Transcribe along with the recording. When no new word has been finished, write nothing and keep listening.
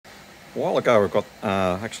A while ago, I got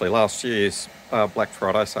actually last year's Black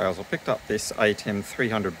Friday sales. I picked up this ATEM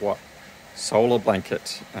 300-watt solar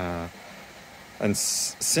blanket, and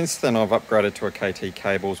since then I've upgraded to a KT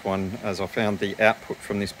cables one, as I found the output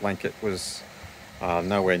from this blanket was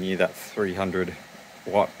nowhere near that 300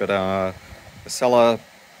 watt. But the seller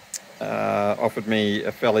offered me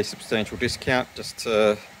a fairly substantial discount just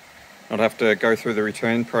to not have to go through the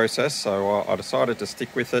return process, so I decided to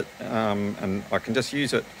stick with it, and I can just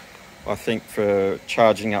use it, I think, for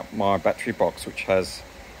charging up my battery box, which has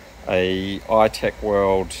a iTech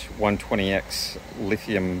World 120X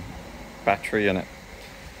lithium battery in it.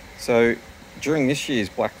 So during this year's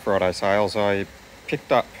Black Friday sales, I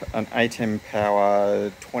picked up an ATEM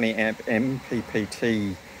Power 20 amp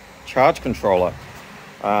MPPT charge controller,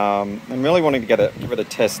 and really wanting to give it a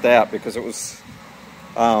test out, because it was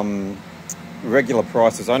regular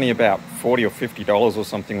price is only about $40 or $50 or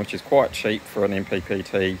something, which is quite cheap for an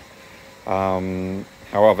MPPT.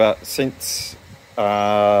 However, since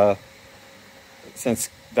that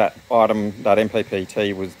item, that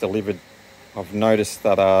MPPT was delivered, I've noticed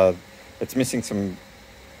that it's missing some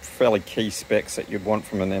fairly key specs that you'd want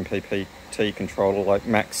from an MPPT controller, like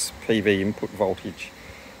max PV input voltage.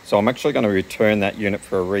 So I'm actually going to return that unit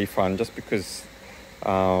for a refund, just because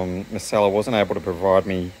the seller wasn't able to provide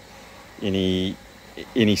me any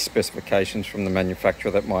specifications from the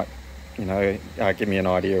manufacturer that might, give me an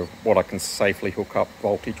idea of what I can safely hook up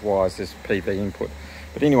voltage-wise as PV input.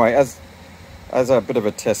 But anyway, as a bit of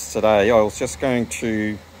a test today, I was just going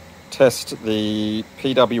to test the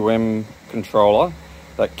PWM controller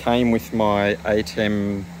that came with my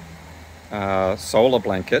ATEM solar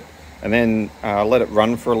blanket, and then let it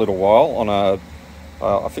run for a little while on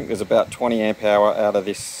I think there's about 20 amp hour out of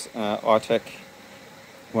this iTech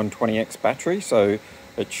 120X battery, so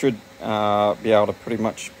it should be able to pretty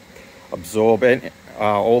much absorb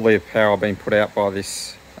all the power being put out by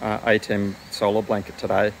this ATEM solar blanket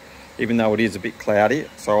today, even though it is a bit cloudy.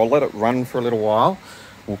 So I'll let it run for a little while.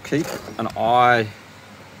 We'll keep an eye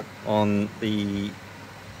on the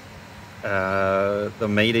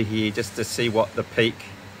meter here, just to see what the peak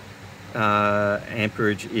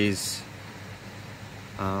amperage is.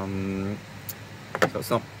 So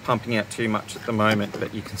it's not pumping out too much at the moment,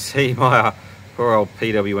 but you can see my poor old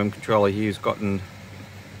PWM controller here has gotten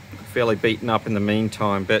fairly beaten up in the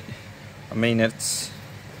meantime. But I mean, it's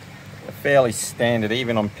a fairly standard,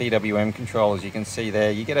 even on PWM controllers, you can see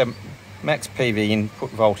there, you get a max PV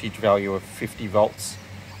input voltage value of 50 volts.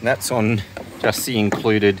 And that's on just the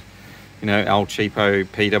included, El Cheapo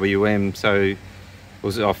PWM. So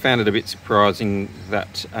I found it a bit surprising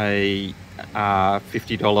that a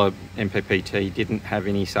 $50 MPPT didn't have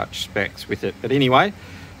any such specs with it. But anyway,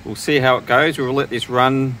 we'll see how it goes. We'll let this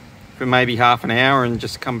run for maybe half an hour and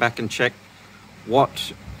just come back and check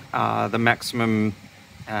what the maximum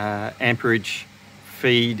amperage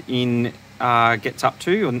feed in gets up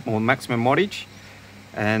to, or maximum wattage,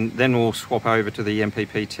 and then we'll swap over to the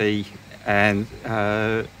MPPT and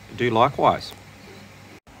do likewise.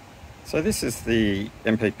 So this is the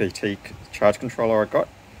MPPT charge controller I got.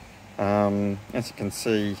 As you can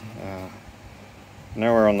see,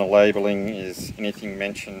 nowhere on the labelling is anything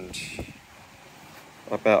mentioned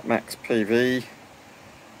about max PV.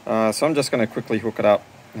 So I'm just going to quickly hook it up,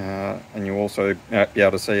 and you'll also be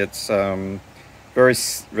able to see it's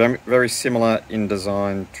very similar in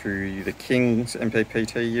design to the King's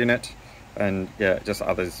MPPT unit, and yeah, just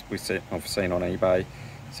others I've seen on eBay.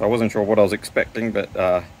 So I wasn't sure what I was expecting, but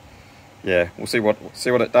yeah, we'll see what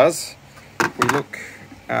it does. If we look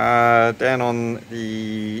down on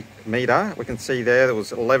the meter, we can see there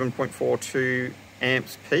was 11.42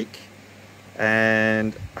 amps peak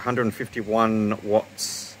and 151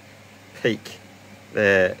 watts peak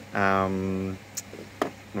there. I've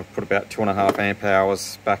put about 2.5 amp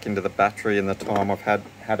hours back into the battery in the time I've had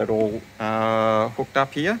it all hooked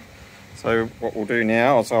up here. So what we'll do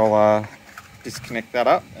now is I'll disconnect that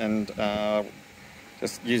up, and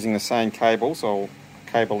just using the same cable, so I'll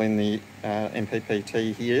cable in the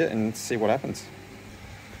MPPT here and see what happens.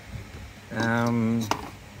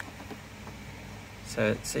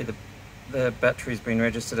 So see the battery's been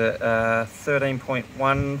registered at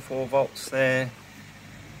 13.14 volts there,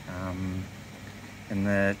 and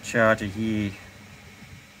the charger here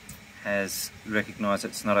has recognised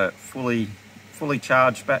it's not a fully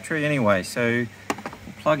charged battery anyway. So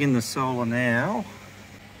we'll plug in the solar now.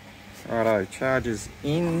 Righto, charger's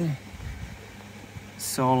in.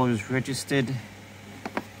 Solar is registered,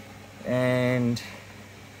 and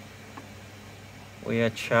we are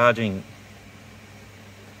charging.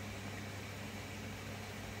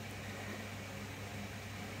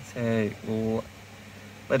 So we'll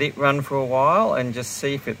let it run for a while and just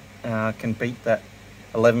see if it can beat that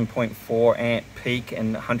 11.4 amp peak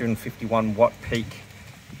and 151 watt peak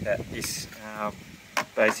that this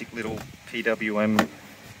basic little PWM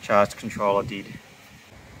charge controller did.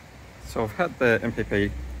 So I've had the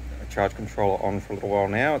MPP charge controller on for a little while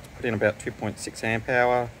now. It's put in about 2.6 amp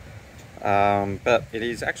hour, but it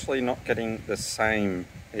is actually not getting the same.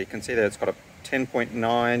 You can see that it's got a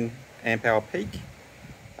 10.9 amp hour peak,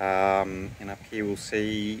 and up here we'll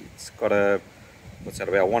see it's got a, what's that,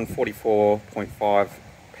 about 144.5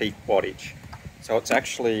 peak wattage. So it's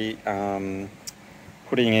actually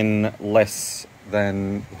putting in less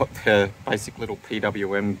than what the basic little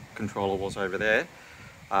PWM controller was over there.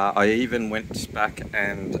 I even went back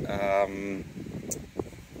and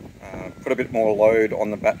put a bit more load on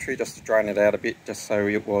the battery just to drain it out a bit, just so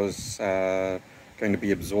it was going to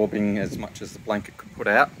be absorbing as much as the blanket could put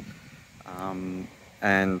out,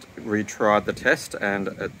 and retried the test, and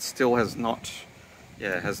it still has not,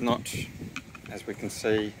 as we can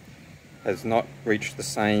see, has not reached the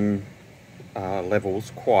same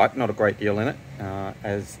levels, quite, not a great deal in it,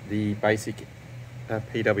 as the basic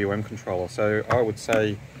PWM controller. So I would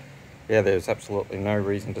say, yeah, there's absolutely no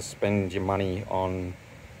reason to spend your money on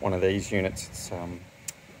one of these units. It's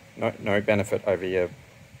no benefit over your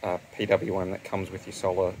PWM that comes with your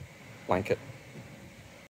solar blanket.